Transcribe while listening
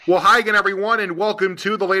Well, hi again, everyone, and welcome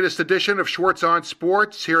to the latest edition of Schwartz on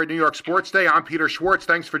Sports here at New York Sports Day. I'm Peter Schwartz.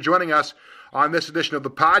 Thanks for joining us on this edition of the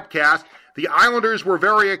podcast. The Islanders were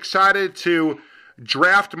very excited to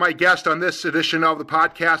draft my guest on this edition of the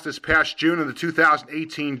podcast this past June in the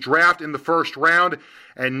 2018 draft in the first round.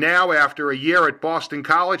 And now, after a year at Boston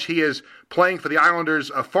College, he is playing for the Islanders'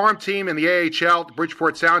 farm team in the AHL, the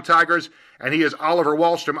Bridgeport Sound Tigers, and he is Oliver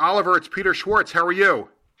Wahlstom. Oliver, it's Peter Schwartz. How are you?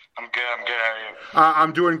 I'm good. How are you?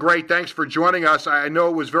 I'm doing great. Thanks for joining us. I know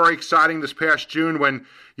it was very exciting this past June when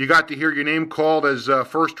you got to hear your name called as a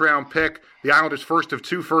first-round pick, the Islanders' first of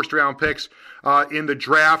two first-round picks in the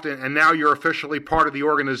draft, and now you're officially part of the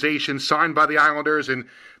organization, signed by the Islanders, and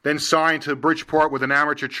then signed to Bridgeport with an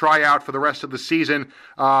amateur tryout for the rest of the season.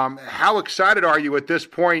 How excited are you at this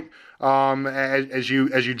point as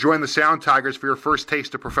you join the Sound Tigers for your first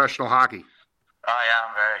taste of professional hockey? Yeah,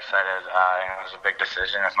 I'm very excited. It was a big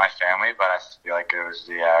decision with my family, but I feel like it was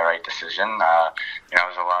the right decision.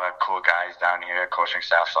 There's a lot of cool guys down here. Coaching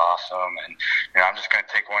staff's awesome, and I'm just going to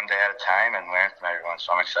take one day at a time and learn from everyone.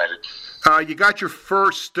 So I'm excited. You got your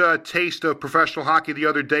first taste of professional hockey the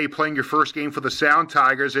other day, playing your first game for the Sound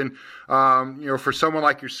Tigers, and for someone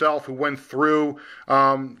like yourself who went through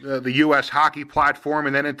the U.S. hockey platform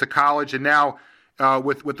and then into college, and now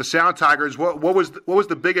with the Sound Tigers, what was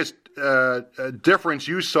the biggest difference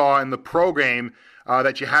you saw in the pro game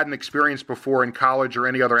that you hadn't experienced before in college or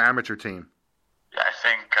any other amateur team? Yeah, I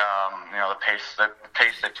think the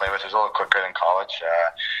pace they play with is a little quicker than college.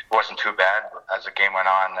 It wasn't too bad as the game went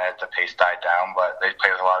on. The pace died down, but they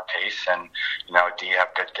play with a lot of pace, and D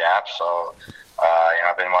have good gaps. So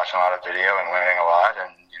I've been watching a lot of video and learning a lot,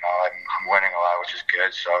 and I'm learning a lot, which is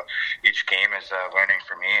good. So each game is learning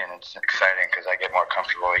for me, and it's exciting because I get more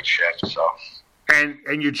comfortable each shift. So.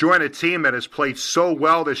 And you join a team that has played so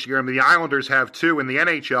well this year. I mean, the Islanders have too in the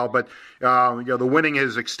NHL, but the winning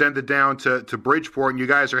has extended down to Bridgeport, and you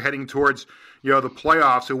guys are heading towards the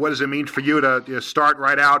playoffs. So what does it mean for you to start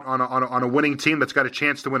right out on a winning team that's got a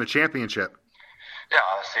chance to win a championship? Yeah,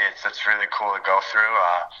 honestly, it's really cool to go through.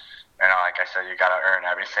 Like I said, you got to earn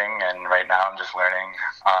everything, and right now I'm just learning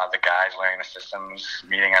the guys, learning the systems,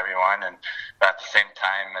 meeting everyone, but at the same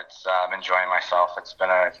time, I'm enjoying myself. It's been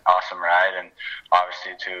an awesome ride, and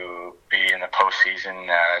obviously to be in the postseason,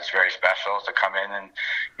 it's very special to come in and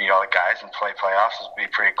meet all the guys and play playoffs would be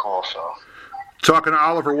pretty cool. So. Talking to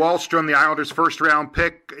Oliver Wahlstom, the Islanders' first-round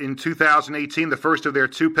pick in 2018, the first of their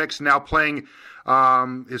two picks, now playing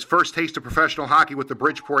his first taste of professional hockey with the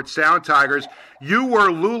Bridgeport Sound Tigers. You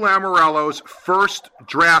were Lou Lamoriello's first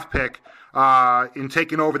draft pick in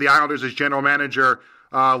taking over the Islanders as general manager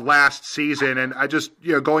last season. And I just,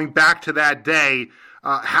 going back to that day,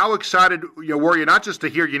 how excited were you, not just to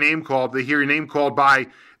hear your name called, but to hear your name called by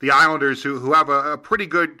the Islanders, who have a pretty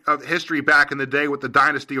good history back in the day with the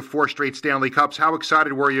dynasty of 4 straight Stanley Cups. How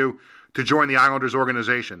excited were you to join the Islanders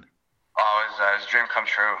organization? Oh, it was a dream come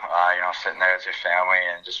true. Sitting there with your family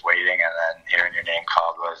and just waiting, and then hearing your name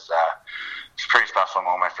called was it's a pretty special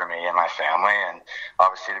moment for me and my family. And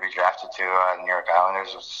obviously to be drafted to the New York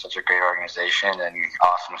Islanders was such a great organization and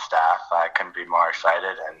awesome staff. I couldn't be more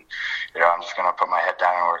excited. And I'm just going to put my head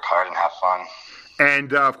down and work hard and have fun.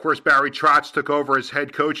 And, of course, Barry Trotz took over as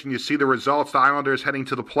head coach, and you see the results. The Islanders heading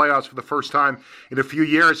to the playoffs for the first time in a few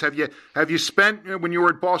years. Have you spent, when you were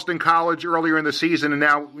at Boston College earlier in the season and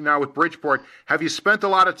now with Bridgeport, have you spent a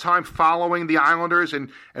lot of time following the Islanders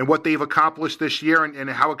and what they've accomplished this year, and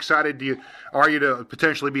how excited are you to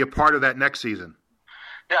potentially be a part of that next season?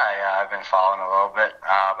 Yeah, I've been following a little bit.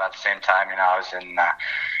 But at the same time, I was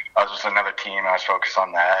with another team. I was focused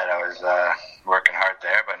on that. I was working hard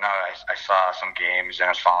there. But no, I saw some games and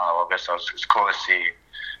I was following a little bit. So it's cool to see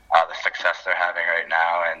the success they're having right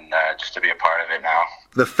now and just to be a part of it now.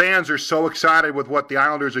 The fans are so excited with what the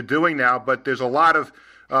Islanders are doing now, but there's a lot of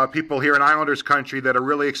people here in Islanders country that are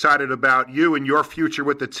really excited about you and your future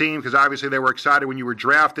with the team, because obviously they were excited when you were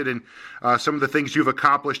drafted and some of the things you've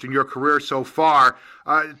accomplished in your career so far.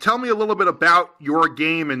 Tell me a little bit about your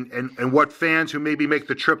game and what fans who maybe make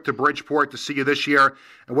the trip to Bridgeport to see you this year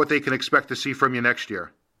and what they can expect to see from you next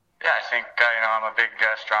year. Yeah, I think, I'm a big,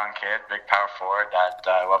 strong kid, big power forward that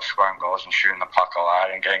loves scoring goals and shooting the puck a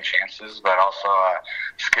lot and getting chances, but also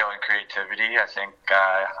skill and creativity. I think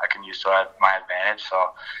I can use to my advantage.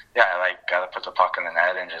 So, yeah, I like to put the puck in the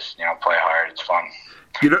net and just, play hard. It's fun.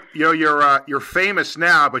 You're famous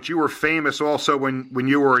now, but you were famous also when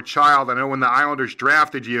you were a child. I know when the Islanders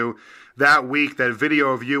drafted you that week, that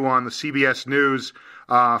video of you on the CBS News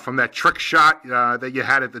from that trick shot that you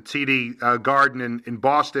had at the TD Garden in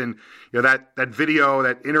Boston, that video,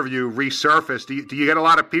 that interview resurfaced. Do you get a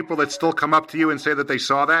lot of people that still come up to you and say that they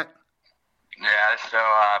saw that? Yeah, there's still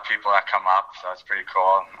people that come up, so it's pretty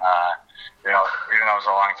cool. Even though it was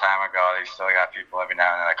a long time ago, they still got people every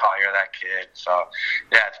now and then like, "Oh, you're that kid." So,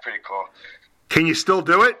 yeah, it's pretty cool. Can you still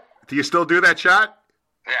do it? Do you still do that shot?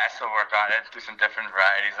 Yeah, I still work on it. Do some different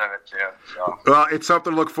varieties of it too. So. Well, it's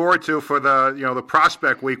something to look forward to for the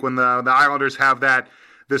prospect week when the Islanders have that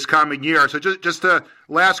this coming year. So just a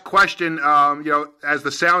last question. As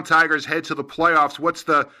the Sound Tigers head to the playoffs, what's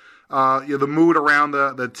the mood around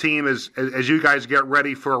the team as you guys get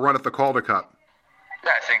ready for a run at the Calder Cup?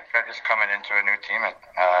 Yeah, I think they're just coming into a new team.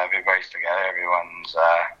 Everybody's together. Everyone's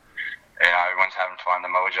having fun. The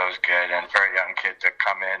mojo's good, and for a young kid to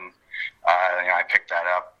come in, I picked that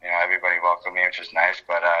up. Everybody welcomed me, which is nice.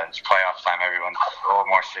 But it's playoff time. Everyone's a little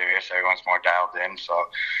more serious. Everyone's more dialed in. So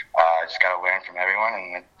I just got to learn from everyone,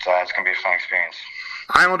 and it's going to be a fun experience.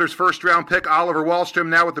 Islanders first-round pick Oliver Wahlstom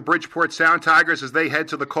now with the Bridgeport Sound Tigers as they head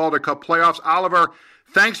to the Calder Cup playoffs. Oliver,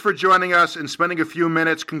 thanks for joining us and spending a few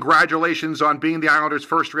minutes. Congratulations on being the Islanders'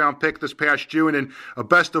 first-round pick this past June, and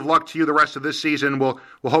best of luck to you the rest of this season. We'll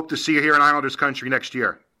hope to see you here in Islanders country next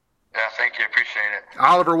year. Yeah, thank you. Appreciate it.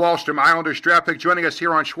 Oliver Wahlstom, Islanders draft pick, joining us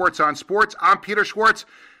here on Schwartz on Sports. I'm Peter Schwartz.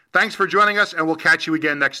 Thanks for joining us, and we'll catch you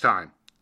again next time.